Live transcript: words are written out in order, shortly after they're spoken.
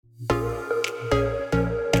Hello,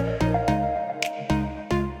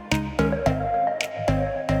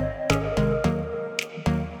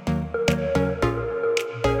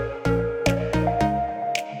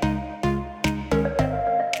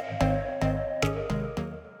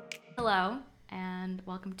 and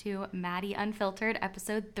welcome to Mady Unfiltered,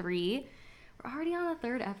 episode 3. We're already on the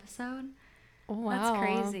 3rd episode. Oh, wow. That's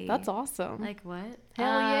crazy. That's awesome. Like, what?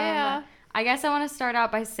 Hell yeah. I guess I want to start out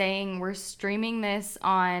by saying we're streaming this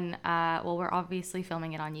on, we're obviously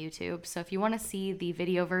filming it on YouTube. So if you want to see the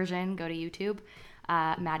video version, go to YouTube.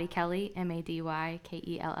 Mady Kelly,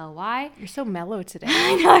 MadyKelly. You're so mellow today.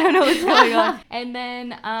 I don't know what's going on. And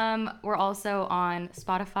then we're also on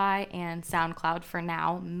Spotify and SoundCloud for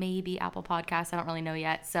now. Maybe Apple Podcasts. I don't really know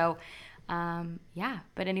yet. So, yeah.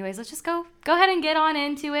 But anyways, let's just go ahead and get on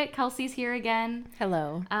into it. Kelsi's here again.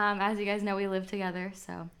 Hello. As you guys know, we live together.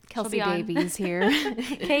 So Kelsi Davies here.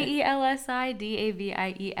 Kelsi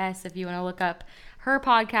Davies. If you want to look up her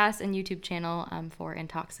podcast and YouTube channel for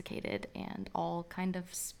Intoxicated and all kind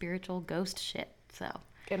of spiritual ghost shit. So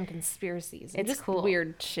And conspiracies. It's just cool.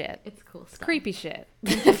 Weird shit. It's cool stuff. Creepy shit.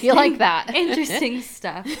 If you like that. Interesting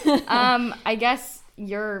stuff. I guess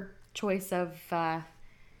your choice of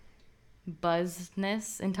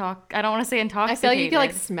buzzness and talk. I don't want to say intoxicated. I feel like you can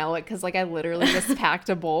like smell it because like I literally just packed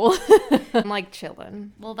a bowl. I'm like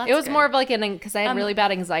chilling. Well, that's it was good. more of like because I had really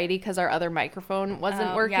bad anxiety because our other microphone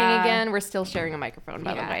wasn't working again. We're still sharing a microphone,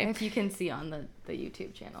 by the way. If you can see on the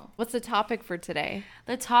YouTube channel. What's the topic for today?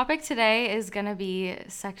 The topic today is going to be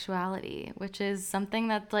sexuality, which is something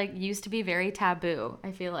that like used to be very taboo,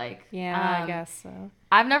 I feel like. Yeah, I guess so.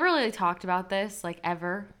 I've never really talked about this like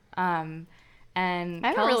ever. And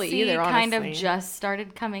I haven't really either, kind honestly. of just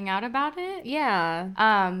started coming out about it. Yeah.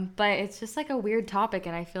 But it's just like a weird topic,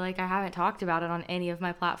 and I feel like I haven't talked about it on any of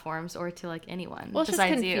my platforms or to like anyone. Well, it's just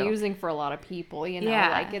besides confusing for a lot of people, you know?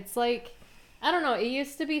 Yeah. Like, it's like, I don't know, it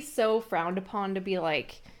used to be so frowned upon to be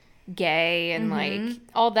like gay and like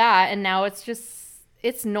all that, and now it's just,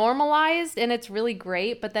 it's normalized and it's really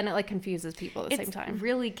great, but then it like confuses people at the same time. It's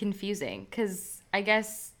really confusing because I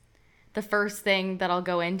guess the first thing that I'll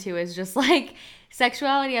go into is just like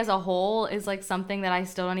sexuality as a whole is like something that I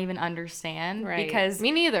still don't even understand. Right. Because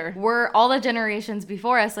me neither. We're all the generations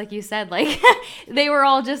before us, like you said, like they were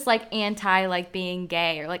all just like anti like being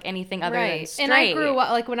gay or like anything other than straight. And I grew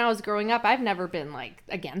up, like when I was growing up, I've never been like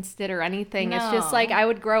against it or anything. No. It's just like I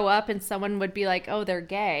would grow up and someone would be like, oh, they're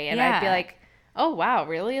gay. And I'd be like, oh, wow,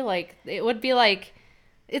 really? Like it would be like,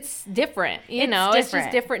 it's different, you know? It's just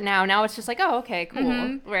different now. Now it's just like, oh, okay,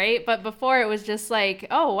 cool, right? But before it was just like,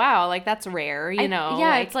 oh, wow, like that's rare, you know?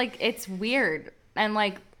 Yeah, it's like, it's weird. And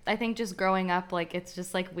like, I think just growing up, like, it's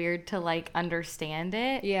just like weird to like understand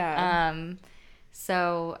it. Yeah.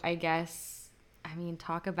 So I guess, I mean,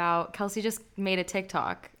 talk about, Kelsi just made a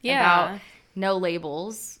TikTok Yeah. about no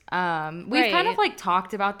labels. We've kind of like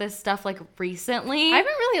talked about this stuff like recently. I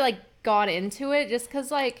haven't really like got into it just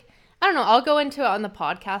because like, I don't know, I'll go into it on the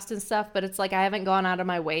podcast and stuff, but it's like I haven't gone out of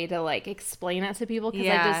my way to like explain it to people because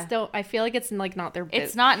I just don't, I feel like it's like not their business.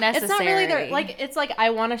 It's not necessary. It's not really their, like, it's like I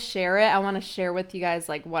want to share it. I want to share with you guys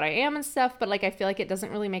like what I am and stuff, but like I feel like it doesn't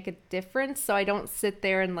really make a difference, so I don't sit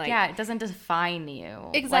there and like. Yeah, it doesn't define you.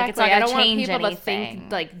 Exactly. Like, it's not I gonna don't want change people anything. to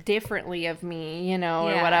think like differently of me, you know,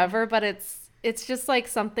 or whatever, but it's just like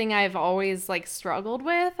something I've always like struggled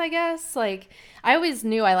with, I guess. Like I always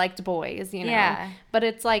knew I liked boys, you know. Yeah. But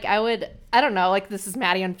it's like I don't know, like this is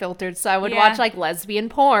Mady Unfiltered, so I would watch like lesbian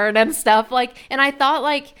porn and stuff like, and I thought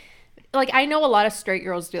like I know a lot of straight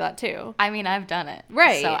girls do that too. I mean, I've done it.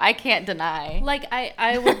 Right. So I can't deny. Like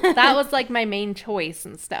I would, that was like my main choice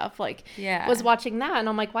and stuff. Like was watching that and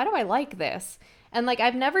I'm like, why do I like this? And like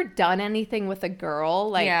I've never done anything with a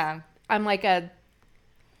girl. Like I'm like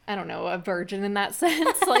I don't know, a virgin in that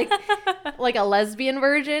sense, like a lesbian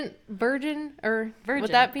virgin, or would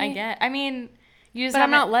that be? I mean, you just. But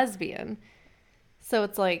I'm not lesbian, so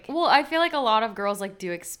it's like. Well, I feel like a lot of girls like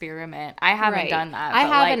do experiment. I haven't done that. I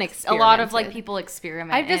haven't like, experimented. A lot of like people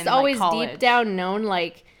experiment. I've just in, always like, deep down known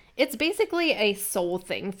like it's basically a soul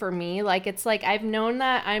thing for me. Like it's like I've known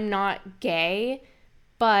that I'm not gay,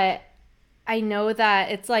 but I know that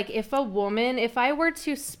it's like if I were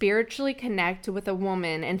to spiritually connect with a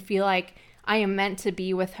woman and feel like I am meant to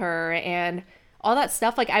be with her and all that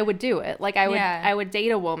stuff, like I would do it. Like I would date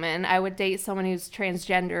a woman. I would date someone who's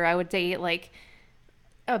transgender. I would date like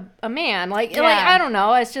a man. Like I don't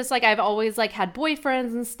know. It's just like I've always like had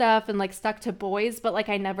boyfriends and stuff and like stuck to boys, but like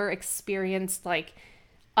I never experienced like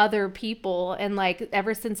other people. And like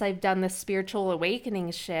ever since I've done this spiritual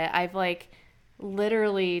awakening shit, I've like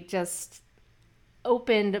literally just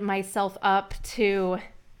opened myself up to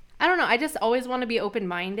I don't know. I just always want to be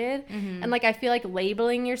open-minded. And, like, I feel like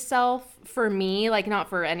labeling yourself, for me, like, not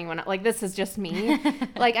for anyone, like, this is just me.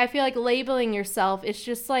 Like, I feel like labeling yourself, it's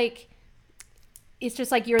just like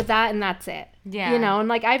you're that and that's it. Yeah. You know? And,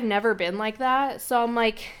 like, I've never been like that. So I'm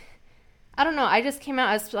like, I don't know. I just came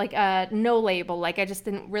out as, like, no label. Like, I just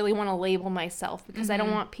didn't really want to label myself because I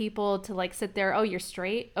don't want people to, like, sit there, oh, you're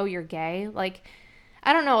straight. Oh, you're gay. Like,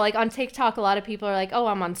 I don't know, like, on TikTok, a lot of people are like, oh,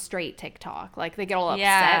 I'm on straight TikTok. Like, they get all upset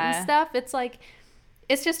and stuff. It's, like,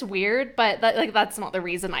 it's just weird, but, that's not the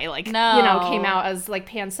reason I, like, No. you know, came out as, like,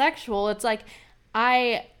 pansexual. It's, like,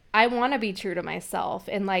 I want to be true to myself,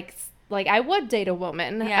 and, like, I would date a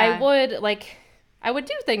woman. Yeah. I would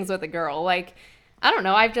do things with a girl. Like, I don't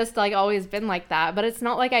know. I've just, like, always been like that. But it's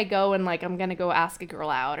not like I go and, like, I'm going to go ask a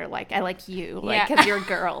girl out or, like, I like you, like, because you're a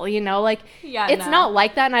girl, you know? Like, it's not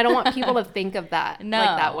like that, and I don't want people to think of that, like,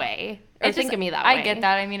 that way. Or think of me that way. I get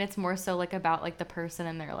that. I mean, it's more so, like, about, like, the person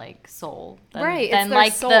and their, like, soul. Than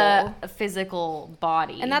like, soul. the physical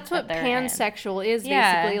body. And that's what pansexual is,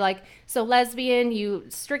 Yeah. basically. Like, so lesbian, you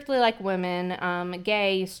strictly like women.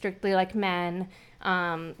 Gay, you strictly like men.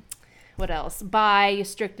 What else? Bi, you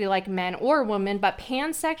strictly like men or women. But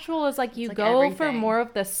pansexual is like you like go everything. for more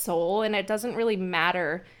of the soul, and it doesn't really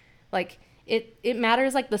matter. Like, it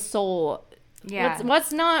matters, like, the soul. Yeah.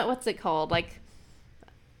 What's it called? Like,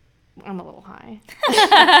 I'm a little high.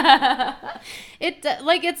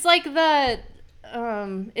 It's like the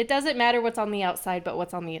it doesn't matter what's on the outside, but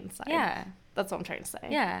what's on the inside. Yeah. That's what I'm trying to say.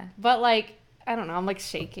 Yeah. But, like, I don't know. I'm, like,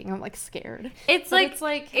 shaking. I'm, like, scared. It's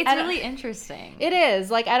really interesting. It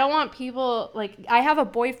is. Like, I don't want people, like, I have a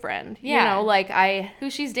boyfriend. Yeah. You know, like, who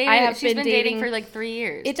she's dating. She's been dating for, like, 3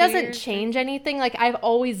 years. It doesn't change anything. Like, I've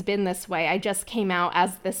always been this way. I just came out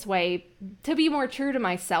as this way to be more true to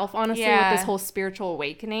myself, honestly, with this whole spiritual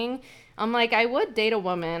awakening. I'm like, I would date a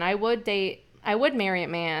woman. I would marry a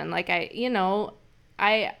man. Like, I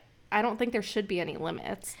don't think there should be any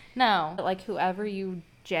limits. No. But, like, whoever you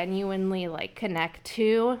genuinely, like, connect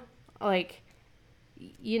to, like,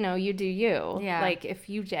 you know, you do you. Yeah. Like, if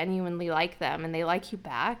you genuinely like them and they like you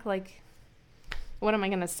back, like, what am I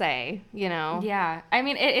gonna say, you know? Yeah. I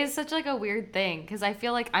mean, it is such, like, a weird thing because I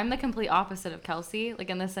feel like I'm the complete opposite of Kelsi,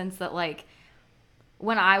 like, in the sense that, like,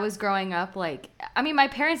 when I was growing up, like, I mean, my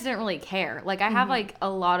parents didn't really care. Like, I have, like, a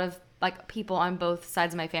lot of, like, people on both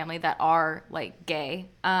sides of my family that are, like, gay,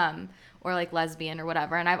 or, like, lesbian or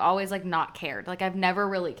whatever, and I've always, like, not cared. Like, I've never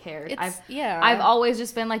really cared. I've always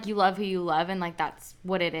just been, like, you love who you love, and, like, that's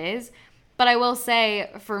what it is. But I will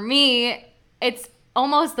say, for me, it's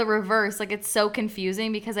almost the reverse. Like, it's so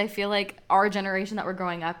confusing because I feel like our generation that we're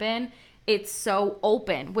growing up in, it's so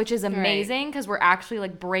open, which is amazing because we're actually,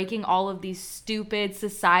 like, breaking all of these stupid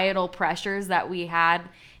societal pressures that we had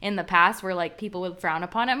in the past where, like, people would frown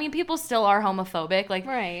upon it. I mean, people still are homophobic, like,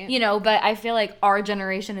 you know, but I feel like our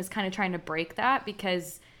generation is kind of trying to break that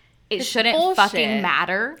because it shouldn't fucking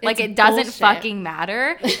matter. Like, it doesn't fucking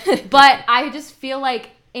matter. But I just feel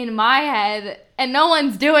like in my head, and no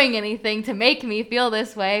one's doing anything to make me feel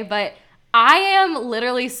this way, but I am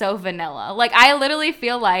literally so vanilla. Like, I literally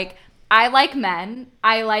feel like I like men.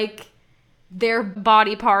 I like their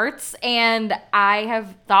body parts. And I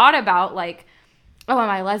have thought about, like, oh, am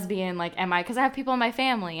I lesbian? Like, am I? Because I have people in my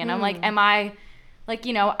family. And I'm like, am I, like,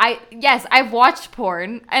 you know, yes, I've watched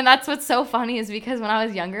porn. And that's what's so funny is because when I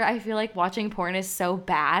was younger, I feel like watching porn is so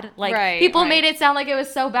bad. Like, people made it sound like it was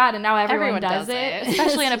so bad. And now everyone does it.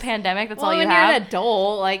 Especially in a pandemic. That's all you have. Well, when you're an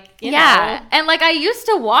adult, like, you know. And, like, I used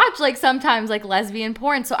to watch, like, sometimes, like, lesbian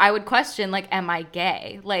porn. So I would question, like, am I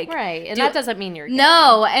gay? Like, and that doesn't mean you're gay.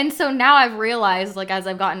 No. And so now I've realized, like, as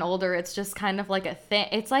I've gotten older, it's just kind of like a thing.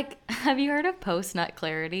 It's like, have you heard of post-nut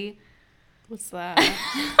clarity? What's that?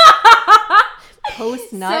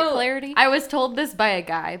 Post-nut clarity? I was told this by a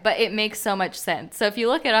guy, but it makes so much sense. So if you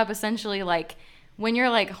look it up, essentially, like, when you're,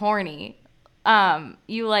 like, horny,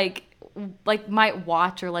 you, like might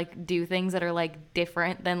watch or, like, do things that are, like,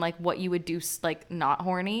 different than, like, what you would do, like, not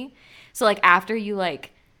horny. So, like, after you,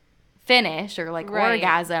 like, finish or, like,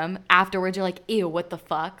 orgasm, afterwards you're like, ew, what the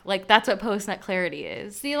fuck? Like, that's what post-nut clarity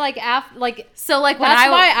is. See, like, so, like, when that's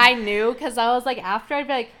why I knew, because I was like, after I'd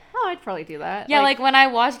be like, oh, I'd probably do that. Yeah, like when I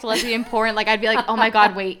watched lesbian porn, like, I'd be like, oh my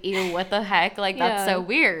God, wait, ew, what the heck? Like, that's so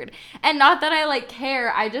weird. And not that I, like,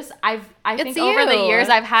 care. I think over the years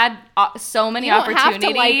I've had so many opportunities. Have to,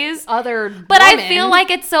 like, other but women. I feel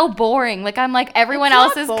like it's so boring. Like, I'm like, everyone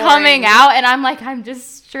else is coming out and I'm like, I'm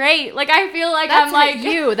just straight. Like, I feel like that's I'm like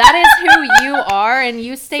you. That is who you are, and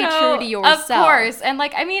you stay true to yourself. Of course. And,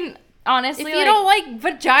 like, I mean, honestly, if you don't like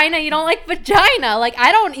vagina, you don't like vagina. Like,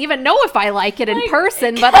 I don't even know if I like it in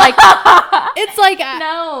person, but like, it's like,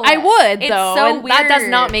 no, I would, it's though. so and that does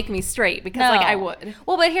weird. not make me straight because, like, I would.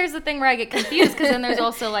 Well, but here's the thing where I get confused because then there's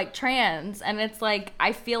also like trans, and it's like,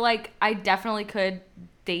 I feel like I definitely could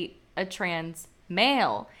date a trans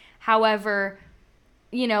male. However,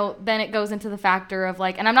 you know, then it goes into the factor of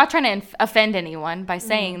like, and I'm not trying to offend anyone by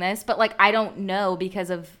saying this, but like, I don't know because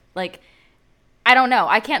of like, I don't know.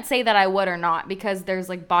 I can't say that I would or not because there's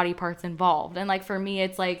like body parts involved. And like for me,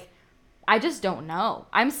 it's like, I just don't know.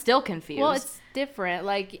 I'm still confused. Well, it's different.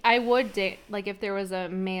 Like, I would date, like, if there was a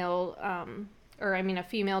male, or I mean, a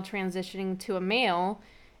female transitioning to a male,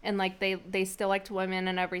 and like they still liked women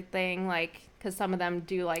and everything, like, because some of them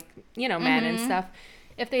do like, you know, men and stuff.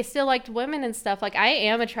 If they still liked women and stuff, like, I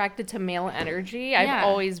am attracted to male energy. I've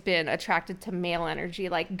always been attracted to male energy.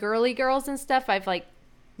 Like, girly girls and stuff, I've like,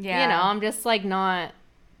 you know, I'm just like not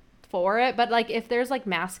for it. But like, if there's like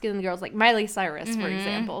masculine girls, like Miley Cyrus, for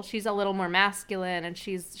example, she's a little more masculine and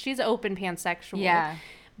she's open pansexual. Yeah.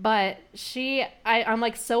 But I'm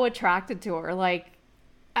like so attracted to her. Like,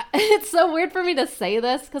 it's so weird for me to say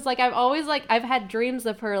this because like I've had dreams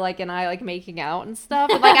of her like and I like making out and stuff.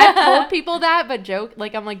 And like I've told people that, but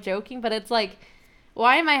I'm like joking. But it's like,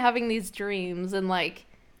 why am I having these dreams and like,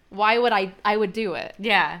 why would I would do it?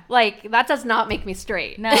 Yeah. Like, that does not make me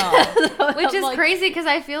straight. No. So which is like, crazy because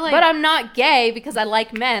I feel like... But I'm not gay because I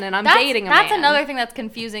like men and I'm dating a man. That's another thing that's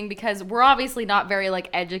confusing because we're obviously not very, like,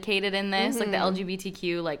 educated in this, like, the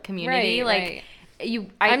LGBTQ, like, community. Right, like,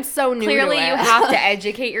 I'm so new clearly to it. You have to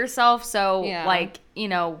educate yourself, so, like, you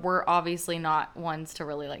know, we're obviously not ones to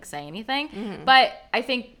really, like, say anything. But I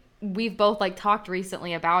think... we've both like talked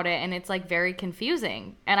recently about it and it's like very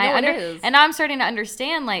confusing and and I'm starting to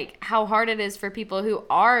understand like how hard it is for people who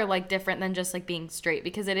are like different than just like being straight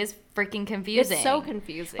because it is freaking confusing. It's so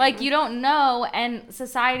confusing. Like you don't know and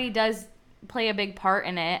society does play a big part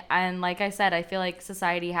in it and like I said I feel like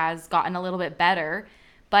society has gotten a little bit better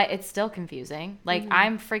but it's still confusing. Like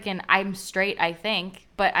I'm straight I think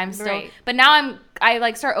but I'm still but now I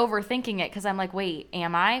like start overthinking it because I'm like, wait,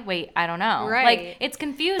 am I? Wait, I don't know. Right. Like, it's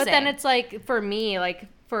confusing. But then it's like, for me, like,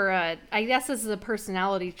 I guess this is a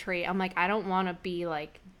personality trait. I'm like, I don't want to be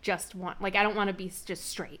like, I don't want to be just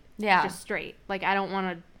straight. Yeah. Just straight. Like, I don't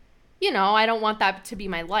want to, you know, I don't want that to be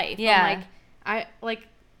my life. Yeah. I'm like,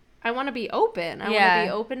 I want to be open. I want to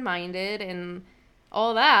be open-minded and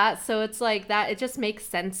all that. So it's like that, it just makes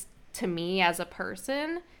sense to me as a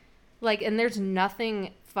person. Like, and there's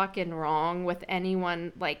nothing fucking wrong with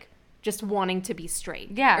anyone, like, just wanting to be straight.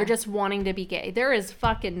 Yeah. Or just wanting to be gay. There is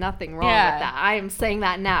fucking nothing wrong with that. I am saying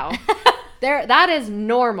that now. That is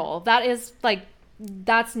normal. That is, like,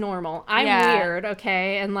 that's normal. I'm weird,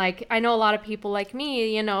 okay? And, like, I know a lot of people like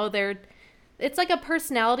me, you know, it's like a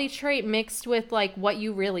personality trait mixed with like what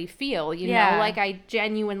you really feel, you know, like I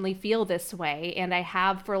genuinely feel this way and I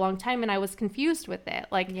have for a long time and I was confused with it.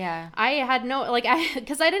 Like, I had no, like,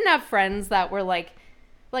 because I didn't have friends that were like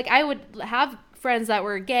I would have friends that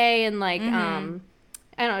were gay and like, I don't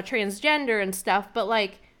know, transgender and stuff, but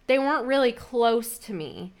like they weren't really close to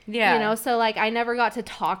me, you know? So like I never got to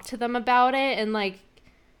talk to them about it and like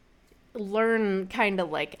learn kind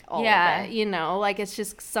of like all of it, you know, like it's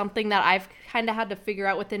just something that I've kind of had to figure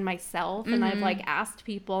out within myself and I've like asked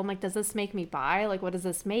people, I'm like, does this make me bi? Like, what does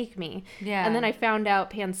this make me? And then I found out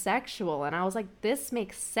pansexual and I was like, this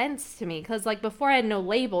makes sense to me because like before I had no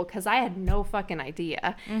label because I had no fucking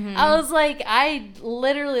idea. I was like, I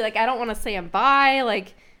literally like I don't want to say I'm bi,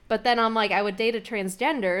 like, but then I'm like I would date a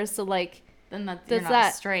transgender, so like then you're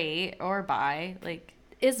not straight or bi, like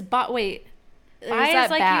wait. Bi is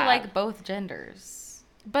like bad? You like both genders.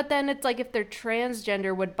 But then it's like if they're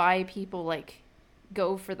transgender, would bi people like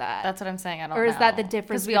go for that? That's what I'm saying. I don't know. Or is that the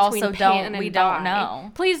difference between pan and don't know.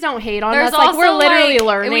 Please don't hate on us. Like we're literally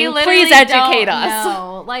learning. Please educate us.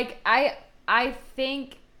 No. Like I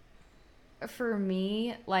think for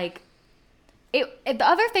me, like the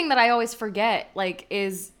other thing that I always forget, like,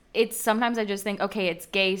 is it's sometimes I just think, okay, it's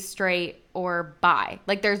gay, straight, or bi.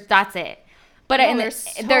 Like that's it. But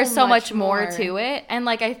there's so much more to it. And,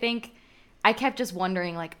 like, I think I kept just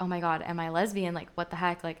wondering, like, oh, my God, am I lesbian? Like, what the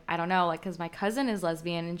heck? Like, I don't know. Like, because my cousin is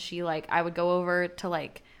lesbian, and she, like, I would go over to,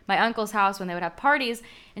 like, my uncle's house when they would have parties,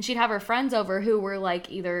 and she'd have her friends over who were, like,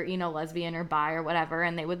 either, you know, lesbian or bi or whatever,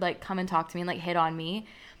 and they would, like, come and talk to me and, like, hit on me.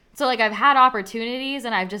 So, like, I've had opportunities,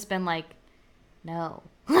 and I've just been, like, no.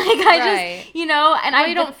 Like, just, you know, and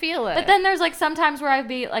you don't feel it. But then there's, like, sometimes where I'll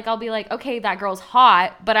be like, okay, that girl's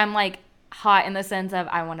hot, but I'm, like, hot in the sense of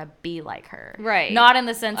I want to be like her. Right. Not in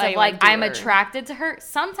the sense of like I'm her. attracted to her.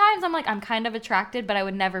 Sometimes I'm like I'm kind of attracted, but I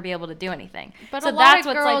would never be able to do anything. But so a lot that's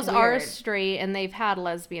of what's girls like are weird. straight and they've had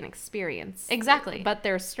lesbian experience. Exactly. But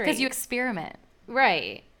they're straight. Because you experiment.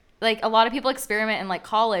 Right. Like a lot of people experiment in like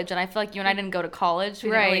college, and I feel like you and I didn't go to college.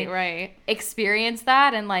 We didn't really experience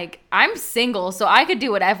that. And like I'm single, so I could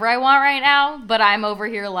do whatever I want right now, but I'm over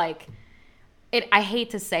here like I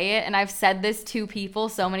hate to say it, and I've said this to people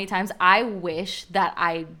so many times. I wish that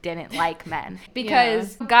I didn't like men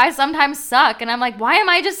because guys sometimes suck, and I'm like, why am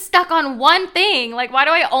I just stuck on one thing? Like, why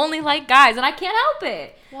do I only like guys? And I can't help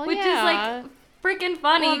it, which is like freaking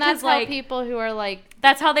funny. Well, and that's like how people who are like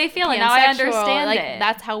that's how they feel, and now I understand like, it.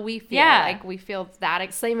 That's how we feel. Yeah. Like we feel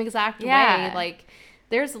that same exact way. Like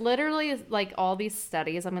there's literally like all these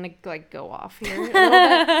studies. I'm gonna like go off here a little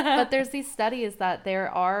bit, but there's these studies that there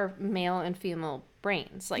are male and female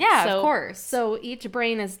brains. Like of course. So each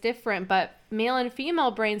brain is different, but male and female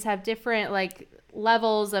brains have different like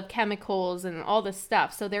levels of chemicals and all this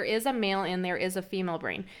stuff. So there is a male and there is a female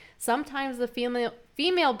brain. Sometimes the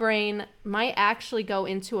female brain might actually go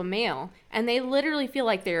into a male, and they literally feel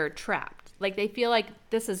like they're trapped. Like they feel like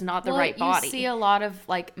this is not the right body. You see a lot of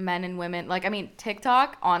like men and women. Like I mean,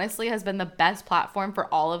 TikTok honestly has been the best platform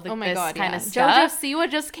for all of this kind of stuff. JoJo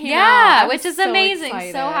Siwa just came out. Which is so amazing.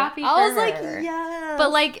 Excited. So happy for her. I was like, yes.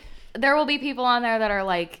 But like, there will be people on there that are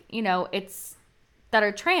like, you know, that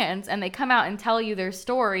are trans, and they come out and tell you their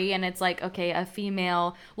story, and it's like, okay, a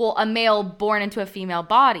male born into a female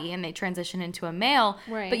body, and they transition into a male,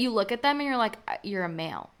 but you look at them and you're like, you're a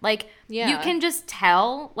male. Like, you can just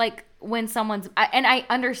tell, like, when someone's, and I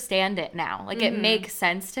understand it now. Like, it makes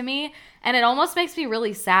sense to me, and it almost makes me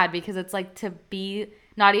really sad, because it's like, to be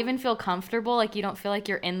not even feel comfortable, like you don't feel like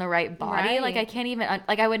you're in the right body. Like I can't even,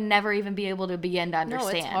 like I would never even be able to begin to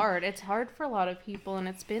understand. No, it's hard. It's hard for a lot of people, and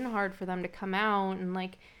it's been hard for them to come out, and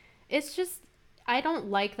like, it's just, I don't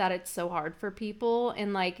like that it's so hard for people,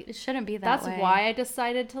 and like, it shouldn't be that way. That's why I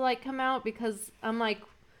decided to like come out, because I'm like,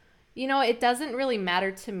 you know, it doesn't really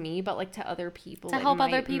matter to me, but like to other people, to help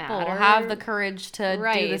other people have the courage to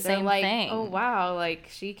do the same thing. Oh wow, like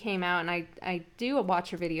she came out, and I do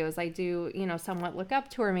watch her videos. I do, you know, somewhat look up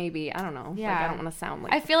to her. Maybe, I don't know. Yeah, like, I don't want to sound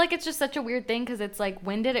like. I feel like it's just such a weird thing, because it's like,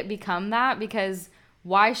 when did it become that? Because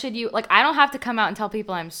why should you, like, I don't have to come out and tell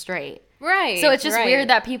people I'm straight. Right. So it's just weird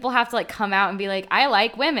that people have to like come out and be like, I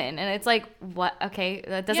like women, and it's like, what? Okay,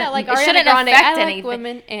 that doesn't. Like it shouldn't affect I like anything.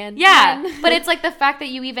 Women and men. But it's like the fact that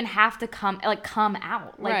you even have to come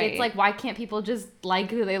out. Like it's like, why can't people just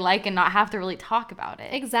like who they like and not have to really talk about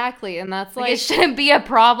it? Exactly, and that's like it shouldn't be a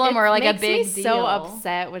problem or like a big deal. deal. So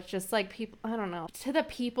upset with just like people. I don't know. To the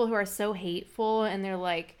people who are so hateful, and they're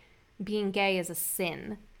like, being gay is a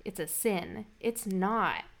sin. It's a sin. It's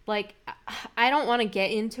not. Like, I don't want to get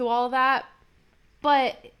into all that.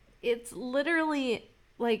 But it's literally,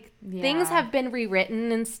 like, things have been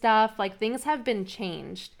rewritten and stuff. Like, things have been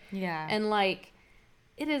changed. Yeah. And, like,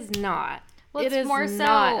 it is not. Well, it is more so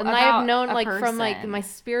not. And I've known, like, person. from, like, my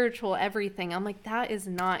spiritual everything. I'm like, that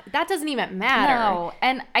doesn't even matter. No.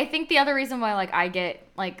 And I think the other reason why, like, I get,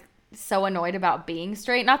 like, so annoyed about being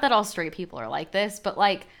straight, not that all straight people are like this, but,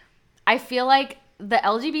 like, I feel like the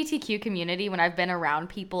LGBTQ community, when I've been around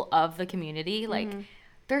people of the community, like,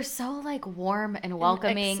 they're so like warm and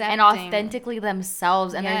welcoming and authentically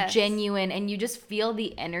themselves, and they're genuine, and you just feel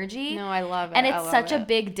the energy. No, I love it. And it's such a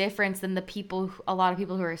big difference than a lot of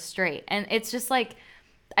people who are straight. And it's just like,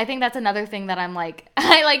 I think that's another thing that I'm like,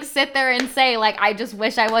 I like sit there and say like, I just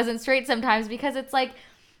wish I wasn't straight sometimes, because it's like,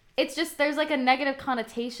 it's just, there's like a negative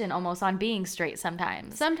connotation almost on being straight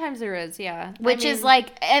sometimes. Sometimes there is, yeah. Which is like,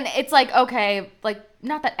 and it's like, okay, like,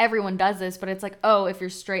 not that everyone does this, but it's like, oh, if you're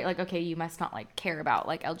straight, like, okay, you must not like care about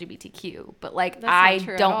like LGBTQ, but like, I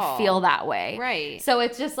don't feel that way. Right. So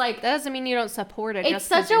it's just like, that doesn't mean you don't support it. It's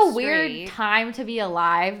such a weird time to be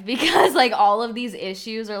alive, because like all of these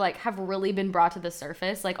issues are like, have really been brought to the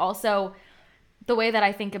surface. Like also, the way that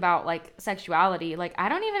I think about like sexuality, like I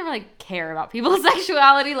don't even really care about people's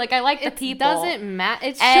sexuality. Like I like the people. It doesn't matter.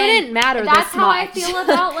 It shouldn't matter. That's how I feel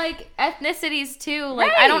about like ethnicities too.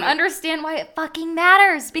 Like I don't understand why it fucking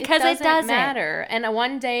matters, because it doesn't matter. And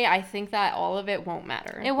one day I think that all of it won't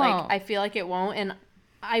matter. It won't. Like, I feel like it won't, and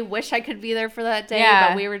I wish I could be there for that day,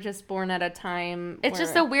 but we were just born at a time. It's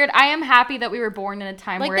just so weird. I am happy that we were born in a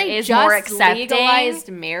time where it is more accepting.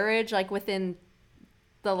 Legalized marriage like within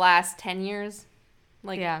the last 10 years.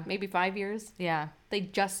 Like, maybe 5 years. Yeah. They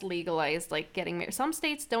just legalized, like, getting married. Some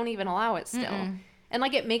states don't even allow it still. And,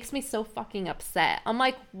 like, it makes me so fucking upset. I'm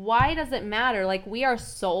like, why does it matter? Like, we are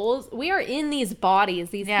souls. We are in these bodies,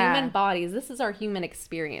 these human bodies. This is our human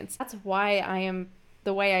experience. That's why I am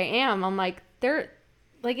the way I am, I'm like,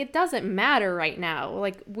 like, it doesn't matter right now.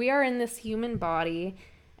 Like, we are in this human body,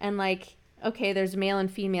 and like, okay, there's male and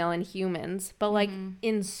female in humans, but like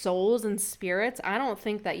in souls and spirits, I don't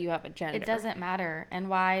think that you have a gender. It doesn't matter. And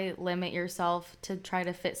why limit yourself to try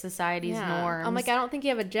to fit society's norms? I'm like, I don't think you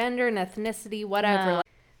have a gender, an ethnicity, whatever. No. Like,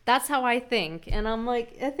 that's how I think. And I'm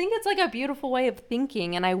like, I think it's like a beautiful way of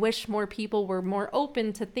thinking. And I wish more people were more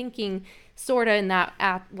open to thinking sort of in that,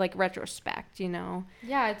 like, retrospect, you know?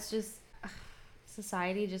 Yeah, it's just,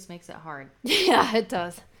 society just makes it hard. Yeah, it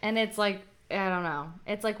does. And it's like, I don't know.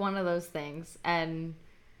 It's like one of those things. And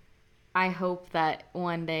I hope that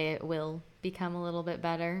one day it will become a little bit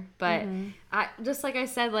better. But I just, like I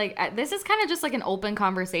said, like, this is kind of just like an open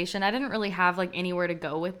conversation. I didn't really have like anywhere to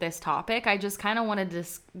go with this topic. I just kind of wanted to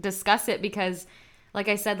discuss it because, like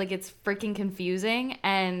I said, like, it's freaking confusing.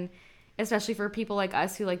 And especially for people like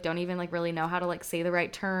us who like don't even like really know how to like say the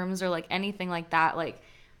right terms or like anything like that. Like,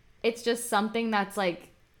 it's just something that's like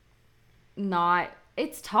not,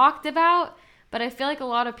 it's talked about, but I feel like a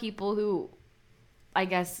lot of people who, I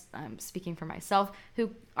guess I'm speaking for myself,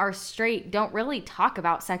 who are straight don't really talk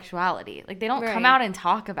about sexuality. Like, they don't come out and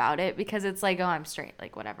talk about it because it's like, oh, I'm straight,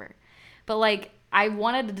 like, whatever. But like, I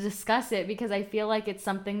wanted to discuss it because I feel like it's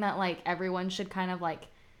something that like everyone should kind of like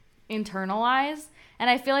internalize. And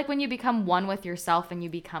I feel like when you become one with yourself and you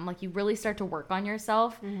become like, you really start to work on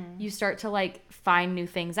yourself, you start to like find new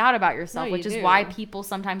things out about yourself, which is why people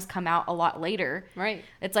sometimes come out a lot later. Right.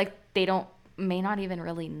 It's like they may not even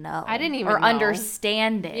really know. I didn't even or know.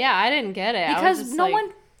 Understand it. Yeah, I didn't get it. Because no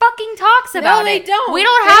one fucking talks about it. No, they don't. We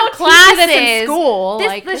don't They have don't classes teach you this in school.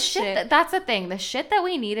 This shit. That's the thing. The shit that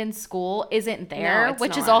we need in school isn't there, No, it's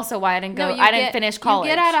which is not. also why I didn't go. I didn't finish college.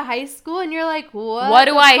 You get out of high school and you're like, what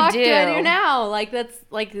do I do now? Like, that's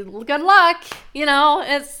like, good luck. You know,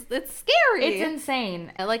 it's scary. It's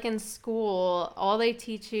insane. Like, in school, all they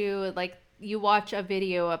teach you, like, you watch a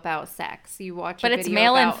video about sex. You watch but a it's video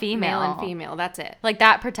male about and female. Male and female. That's it. Like,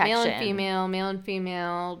 that protection. Male and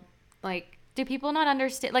female. Like, do people not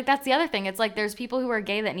understand? Like, that's the other thing. It's like there's people who are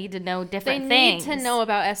gay that need to know different things. They need to know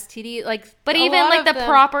about STD. Like, but even like the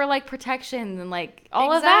proper like protection and like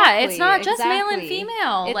all of that. It's not just male and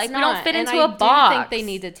female. It's like, not. we don't fit into a box. I think they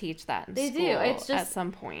need to teach that in school. They do. It's just at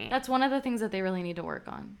some point. That's one of the things that they really need to work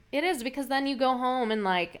on. It is, because then you go home and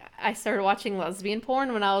like, I started watching lesbian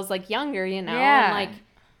porn when I was like younger, you know, and like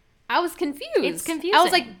I was confused. It's confusing. I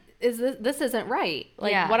was like, this isn't right.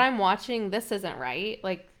 Like, what I'm watching, this isn't right.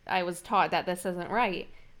 Like, I was taught that this isn't right,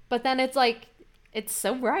 but then it's like, it's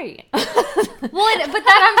so right. Well, but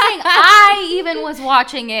that I'm saying, I even was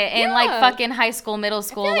watching it in like fucking high school, middle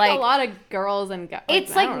school. I feel like a lot of girls and guys.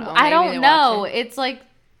 It's like, I don't know. It's like,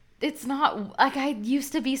 it's not like, I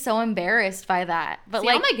used to be so embarrassed by that, but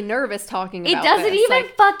like, I'm like nervous talking about it doesn't this. even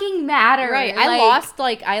like, fucking matter. Right.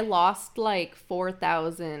 Like, I lost like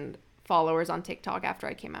 4,000 followers on TikTok after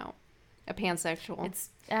I came out a pansexual.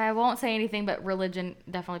 I won't say anything, but religion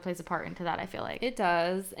definitely plays a part into that, I feel like. It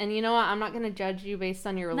does. And you know what? I'm not going to judge you based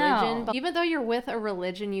on your religion. No. But even though you're with a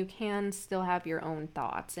religion, you can still have your own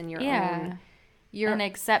thoughts and your own... and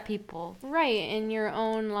accept people. Right. And your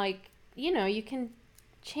own, like, you know, you can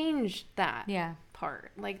change that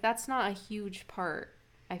part. Like, that's not a huge part,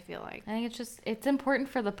 I feel like. I think it's important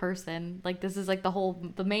for the person. Like, this is like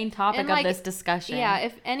the main topic and, of like, this discussion. Yeah,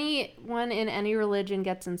 if anyone in any religion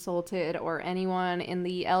gets insulted, or anyone in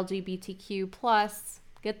the LGBTQ plus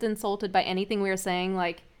gets insulted by anything we are saying,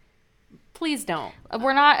 like, please don't.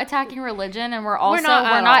 We're not attacking religion, and we're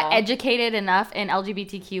not educated enough in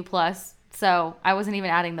LGBTQ plus. So I wasn't even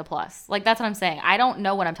adding the plus. Like, that's what I'm saying. I don't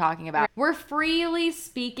know what I'm talking about. We're freely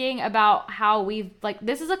speaking about how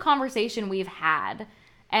this is a conversation we've had.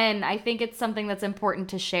 And I think it's something that's important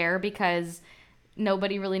to share, because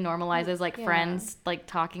nobody really normalizes like friends like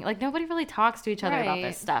talking. Like, nobody really talks to each other about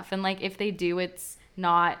this stuff. And like, if they do, it's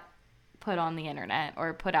not put on the internet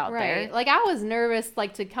or put out there. Like, I was nervous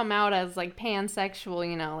like to come out as like pansexual,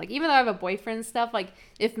 you know, like, even though I have a boyfriend and stuff, like,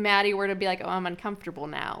 if Mady were to be like, oh, I'm uncomfortable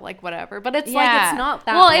now, like, whatever, but it's like, it's not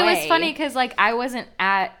that way. It was funny because like, I wasn't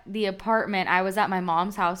at the apartment. I was at my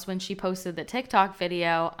mom's house when she posted the TikTok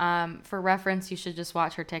video. For reference, you should just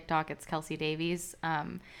watch her TikTok. It's Kelsi Davies.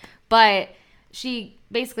 But she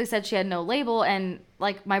basically said she had no label, and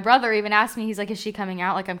like, my brother even asked me, he's like, is she coming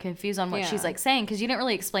out? Like, I'm confused on what she's like saying, because you didn't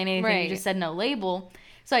really explain anything. You just said no label.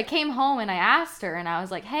 So I came home and I asked her, and I was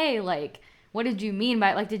like, hey, like, what did you mean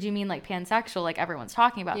by, like, did you mean like pansexual? Like everyone's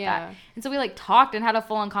talking about Yeah. that. And so we like talked and had a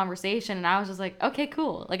full on conversation, and I was just like, okay,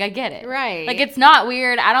 cool. Like I get it. Right. Like it's not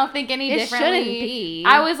weird. I don't think any It differently. shouldn't be.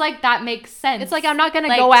 I was like, that makes sense. It's like, I'm not going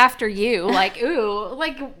Like, to go after you. Like, ooh,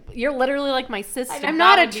 like you're literally like my sister. I'm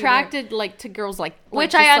not attracted like to girls like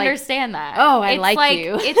which just, I understand like, that. Oh, I it's like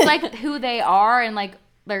you. It's like who they are and like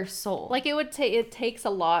their soul. Like it takes a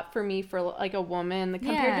lot for me for like a woman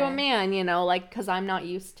compared to a man, you know, like because I'm not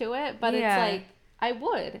used to it. But it's like I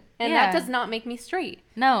would, and that does not make me straight.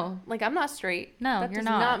 No, like I'm not straight. No, that you're does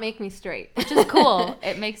not make me straight, which is cool.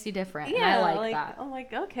 It makes you different. Yeah, and I like that. I'm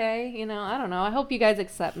like, okay, you know, I don't know. I hope you guys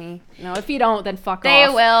accept me. You know, if you don't, then fuck they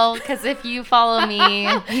off. will, because if you follow me,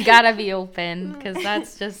 you gotta be open, because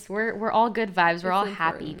that's just we're all good vibes. We're all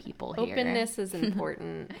happy people here. Openness is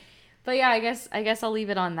important. But yeah, I guess I'll leave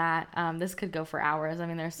it on that. This could go for hours. I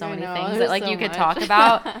mean, there's so many things that like you could talk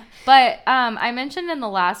about. But I mentioned in the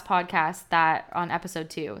last podcast that on episode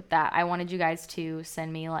 2 that I wanted you guys to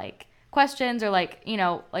send me like questions or like, you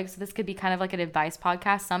know, like, so this could be kind of like an advice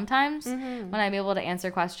podcast sometimes when I'm able to answer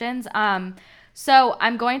questions. So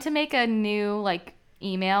I'm going to make a new like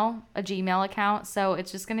a Gmail account. So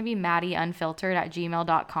it's just going to be Mady Unfiltered at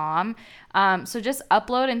gmail.com. So just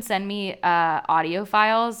upload and send me audio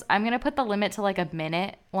files. I'm going to put the limit to like a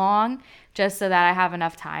minute long just so that I have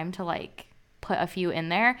enough time to like put a few in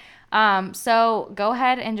there. So go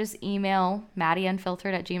ahead and just email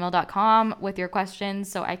madyunfiltered at gmail.com with your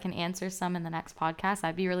questions so I can answer some in the next podcast.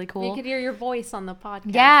 That'd be really cool. You could hear your voice on the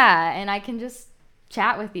podcast. Yeah, and I can just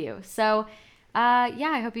chat with you. So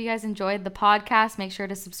yeah, I hope you guys enjoyed the podcast. Make sure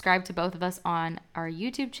to subscribe to both of us on our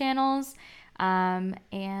YouTube channels.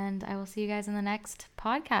 And I will see you guys in the next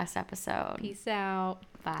podcast episode. Peace out.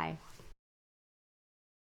 Bye.